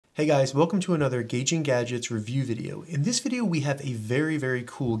Hey guys, welcome to another Gauging Gadgets review video. In this video, we have a very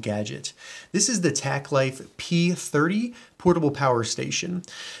cool gadget. This is the TACKLIFE P30 portable power station.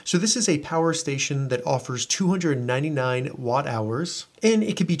 So this is a power station that offers 299 watt hours, and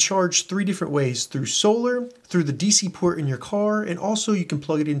it can be charged 3 different ways: through solar, through the DC port in your car, and also you can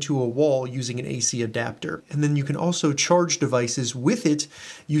plug it into a wall using an AC adapter. And then you can also charge devices with it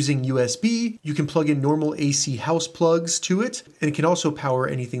using USB. You can plug in normal AC house plugs to it, and it can also power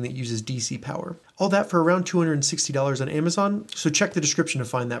anything that uses DC power. All that for around $260 on Amazon, so check the description to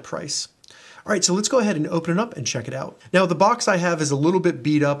find that price. All right, so let's go ahead and open it up and check it out. Now, the box I have is a little bit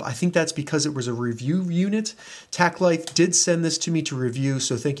beat up. I think that's because it was a review unit. TACKLIFE did send this to me to review,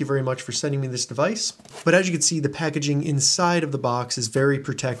 so thank you very much for sending me this device. But as you can see, the packaging inside of the box is very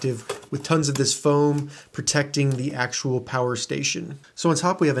protective, with tons of this foam protecting the actual power station. So on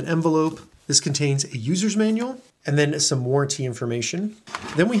top, we have an envelope. This contains a user's manual, and then some warranty information.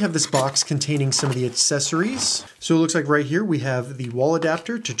 Then we have this box containing some of the accessories. So it looks like right here we have the wall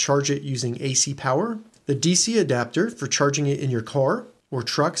adapter to charge it using AC power, the DC adapter for charging it in your car or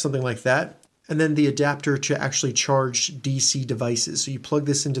truck, something like that, and then the adapter to actually charge DC devices. So you plug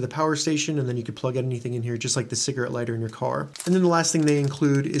this into the power station, and then you can plug anything in here, just like the cigarette lighter in your car. And then the last thing they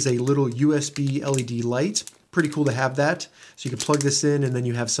include is a little USB LED light. Pretty cool to have that. So you can plug this in, and then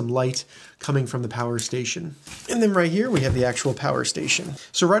you have some light coming from the power station. And then right here we have the actual power station.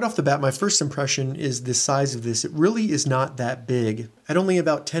 So right off the bat, my first impression is the size of this. It really is not that big. At only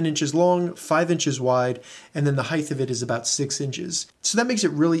about 10 inches long, 5 inches wide, and then the height of it is about 6 inches. So that makes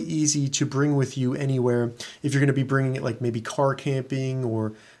it really easy to bring with you anywhere if you're going to be bringing it, like maybe car camping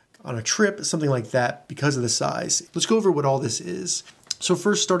or on a trip, something like that, because of the size. Let's go over what all this is. So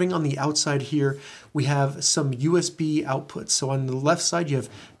first, starting on the outside here, we have some USB outputs. So on the left side, you have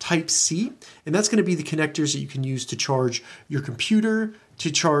Type-C, and that's going to be the connectors that you can use to charge your computer,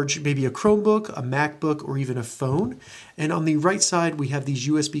 to charge maybe a Chromebook, a MacBook, or even a phone. And on the right side, we have these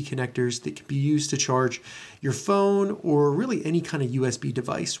USB connectors that can be used to charge your phone or really any kind of USB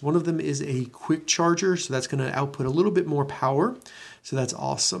device. One of them is a quick charger, so that's going to output a little bit more power. So that's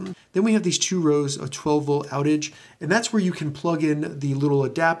awesome. Then we have these 2 rows of 12-volt Outage, and that's where you can plug in the little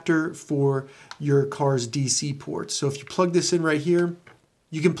adapter for your car's DC port. So if you plug this in right here,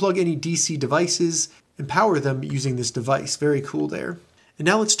 you can plug any DC devices and power them using this device. Very cool there. And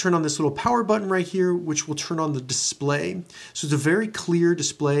now let's turn on this little power button right here, which will turn on the display. So it's a very clear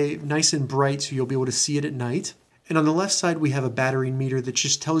display, nice and bright, so you'll be able to see it at night. And on the left side, we have a battery meter that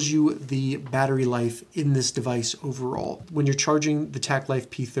just tells you the battery life in this device overall. When you're charging the TACKLIFE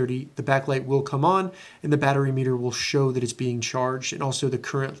P30, the backlight will come on and the battery meter will show that it's being charged, and also the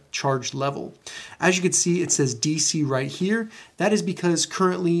current charge level. As you can see, it says DC right here. That is because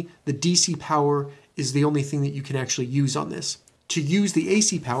currently the DC power is the only thing that you can actually use on this. To use the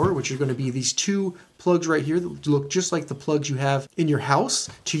AC power, which are going to be these 2 plugs right here that look just like the plugs you have in your house,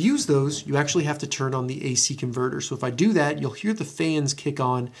 to use those, you actually have to turn on the AC converter. So if I do that, you'll hear the fans kick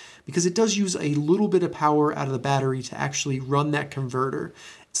on because it does use a little bit of power out of the battery to actually run that converter.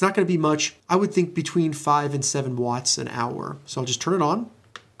 It's not going to be much. I would think between 5 and 7 watts an hour. So I'll just turn it on.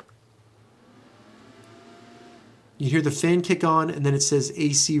 You hear the fan kick on, and then it says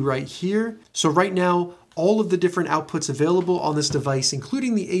AC right here. So right now, all of the different outputs available on this device,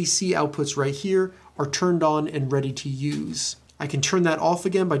 including the AC outputs right here, are turned on and ready to use. I can turn that off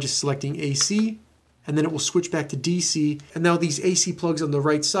again by just selecting AC, and then it will switch back to DC. And now these AC plugs on the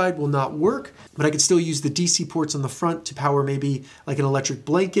right side will not work, but I can still use the DC ports on the front to power maybe like an electric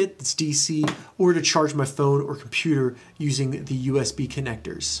blanket that's DC, or to charge my phone or computer using the USB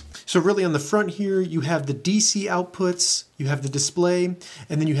connectors. So really on the front here, you have the DC outputs, you have the display,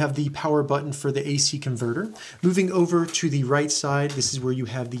 and then you have the power button for the AC converter. Moving over to the right side, this is where you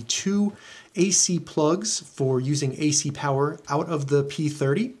have the 2 AC plugs for using AC power out of the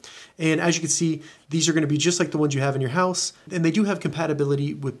P30. And as you can see, these are going to be just like the ones you have in your house. And they do have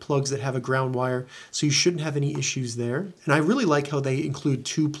compatibility with plugs that have a ground wire, so you shouldn't have any issues there. And I really like how they include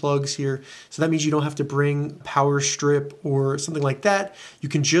 2 plugs here. So that means you don't have to bring power strip or something like that. You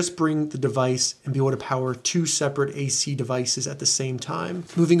can just bring the device and be able to power 2 separate AC devices at the same time.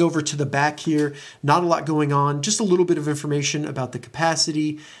 Moving over to the back here, not a lot going on, just a little bit of information about the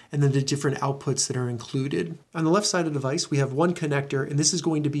capacity and then the different outputs that are included. On the left side of the device, we have 1 connector, and this is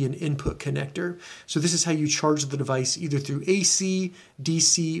going to be an input connector. So this is how you charge the device, either through AC,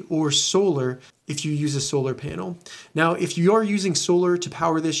 DC, or solar. if you use a solar panel. Now, if you are using solar to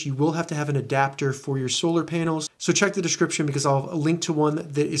power this, you will have to have an adapter for your solar panels. So check the description because I'll have a link to one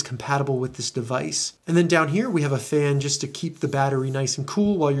that is compatible with this device. And then down here, we have a fan just to keep the battery nice and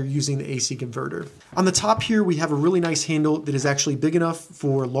cool while you're using the AC converter. On the top here, we have a really nice handle that is actually big enough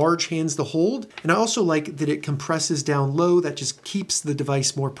for large hands to hold. And I also like that it compresses down low. That just keeps the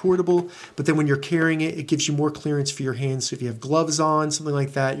device more portable. But then when you're carrying it, it gives you more clearance for your hands. So if you have gloves on, something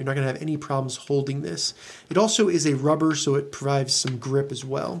like that, you're not gonna have any problems holding this. It also is a rubber, so it provides some grip as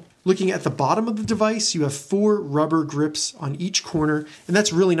well. Looking at the bottom of the device, you have 4 rubber grips on each corner, and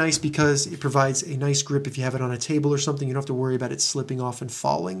that's really nice because it provides a nice grip if you have it on a table or something. You don't have to worry about it slipping off and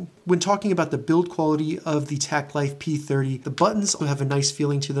falling. When talking about the build quality of the TACKLIFE P30, the buttons have a nice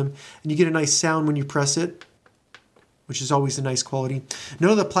feeling to them, and you get a nice sound when you press it, which is always a nice quality.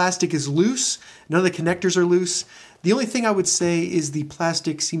 None of the plastic is loose, none of the connectors are loose. The only thing I would say is the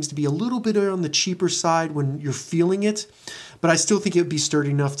plastic seems to be a little bit on the cheaper side when you're feeling it, but I still think it would be sturdy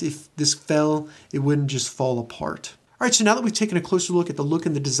enough to, if this fell, it wouldn't just fall apart. All right, so now that we've taken a closer look at the look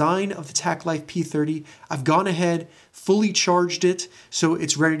and the design of the TACKLIFE P30, I've gone ahead, fully charged it, so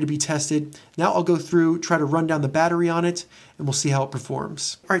it's ready to be tested. Now I'll go through, try to run down the battery on it, and we'll see how it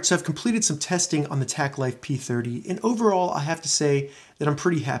performs. All right, so I've completed some testing on the TACKLIFE P30, and overall, I have to say that I'm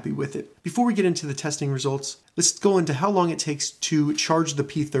pretty happy with it. Before we get into the testing results, let's go into how long it takes to charge the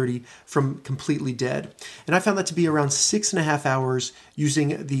P30 from completely dead. And I found that to be around 6.5 hours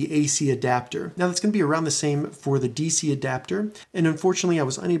using the AC adapter. Now that's gonna be around the same for the DC adapter. And unfortunately, I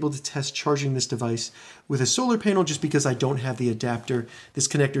was unable to test charging this device with a solar panel just because I don't have the adapter. This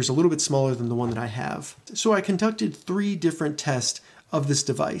connector is a little bit smaller than the one that I have. So I conducted 3 different tests of this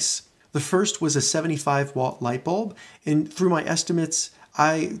device. The first was a 75-watt light bulb, and through my estimates,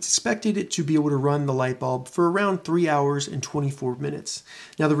 I expected it to be able to run the light bulb for around 3 hours and 24 minutes.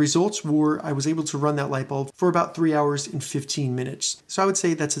 Now the results were I was able to run that light bulb for about 3 hours and 15 minutes. So I would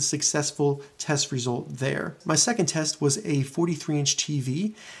say that's a successful test result there. My second test was a 43-inch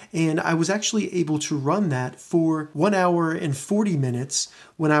TV, and I was actually able to run that for 1 hour and 40 minutes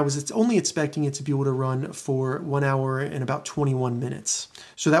when I was only expecting it to be able to run for 1 hour and about 21 minutes.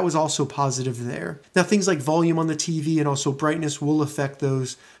 So that was also positive there. Now things like volume on the TV and also brightness will affect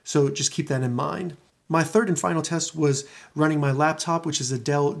those, so just keep that in mind. My third and final test was running my laptop, which is a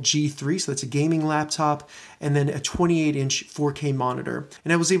Dell G3, so that's a gaming laptop, and then a 28-inch 4K monitor.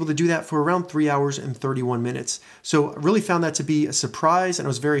 And I was able to do that for around 3 hours and 31 minutes. So I really found that to be a surprise, and I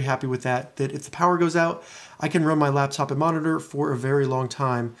was very happy with that if the power goes out, I can run my laptop and monitor for a very long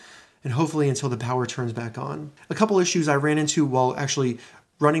time, and hopefully until the power turns back on. A couple issues I ran into while actually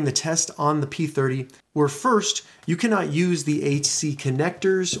running the test on the P30 were, first, you cannot use the AC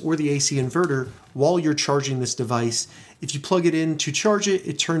connectors or the AC inverter while you're charging this device. If you plug it in to charge it,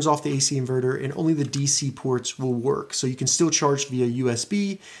 it turns off the AC inverter and only the DC ports will work. So you can still charge via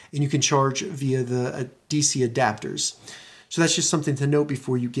USB and you can charge via the DC adapters. So that's just something to note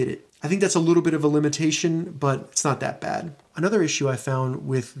before you get it. I think that's a little bit of a limitation, but it's not that bad. Another issue I found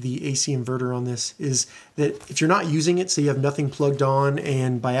with the AC inverter on this is that if you're not using it, say you have nothing plugged on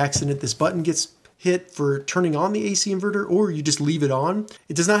and by accident this button gets hit for turning on the AC inverter, or you just leave it on,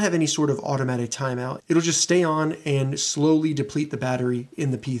 it does not have any sort of automatic timeout. It'll just stay on and slowly deplete the battery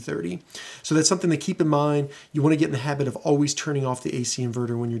in the P30. So that's something to keep in mind. You want to get in the habit of always turning off the AC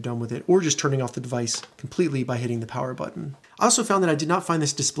inverter when you're done with it, or just turning off the device completely by hitting the power button. I also found that I did not find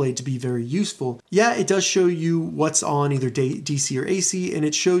this display to be very useful. Yeah, it does show you what's on either DC or AC, and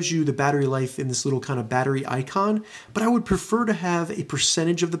it shows you the battery life in this little kind of battery icon, but I would prefer to have a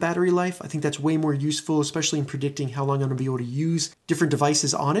percentage of the battery life. I think that's way more useful, especially in predicting how long I'm going to be able to use different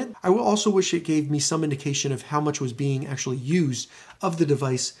devices on it. I will also wish it gave me some indication of how much was being actually used of the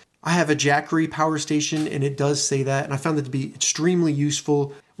device. I have a Jackery power station and it does say that, and I found it to be extremely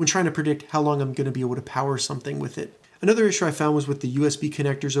useful when trying to predict how long I'm going to be able to power something with it. Another issue I found was with the USB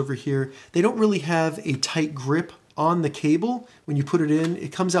connectors over here. They don't really have a tight grip on the cable. When you put it in,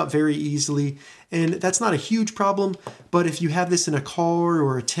 it comes out very easily, and that's not a huge problem, but if you have this in a car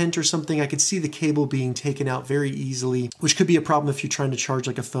or a tent or something, I could see the cable being taken out very easily, which could be a problem if you're trying to charge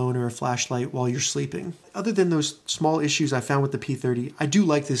like a phone or a flashlight while you're sleeping. Other than those small issues I found with the P30, I do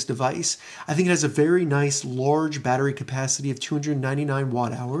like this device. I think it has a very nice large battery capacity of 299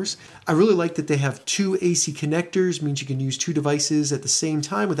 watt hours. I really like that they have 2 AC connectors, means you can use 2 devices at the same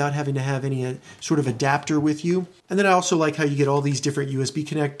time without having to have any sort of adapter with you. And then I also like how you get all these different USB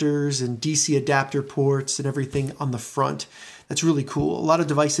connectors and DC adapter ports and everything on the front. That's really cool. A lot of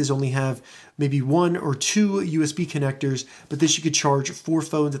devices only have maybe 1 or 2 USB connectors, but this you could charge 4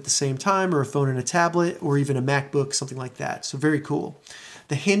 phones at the same time, or a phone and a tablet, or even a MacBook, something like that. So very cool.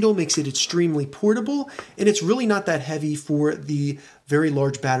 The handle makes it extremely portable, and it's really not that heavy for the very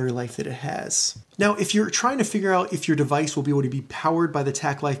large battery life that it has. Now, if you're trying to figure out if your device will be able to be powered by the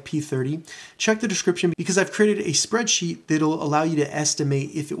TACKLIFE P30, check the description because I've created a spreadsheet that'll allow you to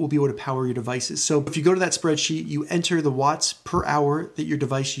estimate if it will be able to power your devices. So if you go to that spreadsheet, you enter the watts per hour that your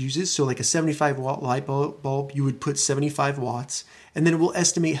device uses. So like a 75 watt light bulb, you would put 75 watts, and then it will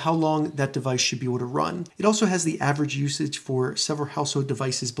estimate how long that device should be able to run. It also has the average usage for several household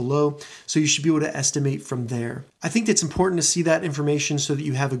devices below, so you should be able to estimate from there. I think it's important to see that information so that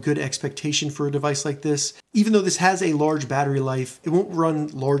you have a good expectation for a device like this. Even though this has a large battery life, it won't run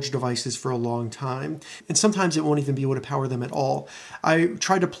large devices for a long time, and sometimes it won't even be able to power them at all. I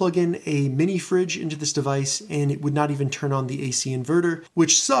tried to plug in a mini fridge into this device and it would not even turn on the AC inverter,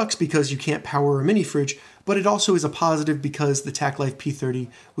 which sucks because you can't power a mini fridge, but it also is a positive because the TACKLIFE P30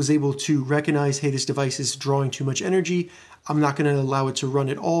 was able to recognize, hey, this device is drawing too much energy. I'm not going to allow it to run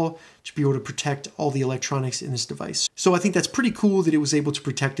at all to be able to protect all the electronics in this device. So I think that's pretty cool that it was able to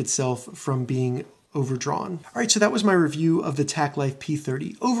protect itself from being overdrawn. All right, so that was my review of the TACKLIFE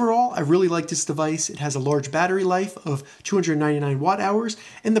P30. Overall, I really like this device. It has a large battery life of 299 watt hours,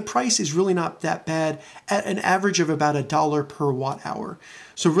 and the price is really not that bad at an average of about $1 per watt hour.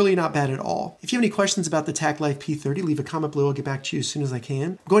 So really not bad at all. If you have any questions about the TACKLIFE P30, leave a comment below. I'll get back to you as soon as I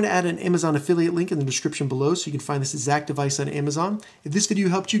can. I'm going to add an Amazon affiliate link in the description below so you can find this exact device on Amazon. If this video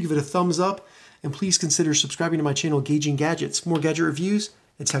helped you, give it a thumbs up, and please consider subscribing to my channel, Gauging Gadgets, for more gadget reviews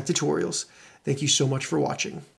and tech tutorials. Thank you so much for watching.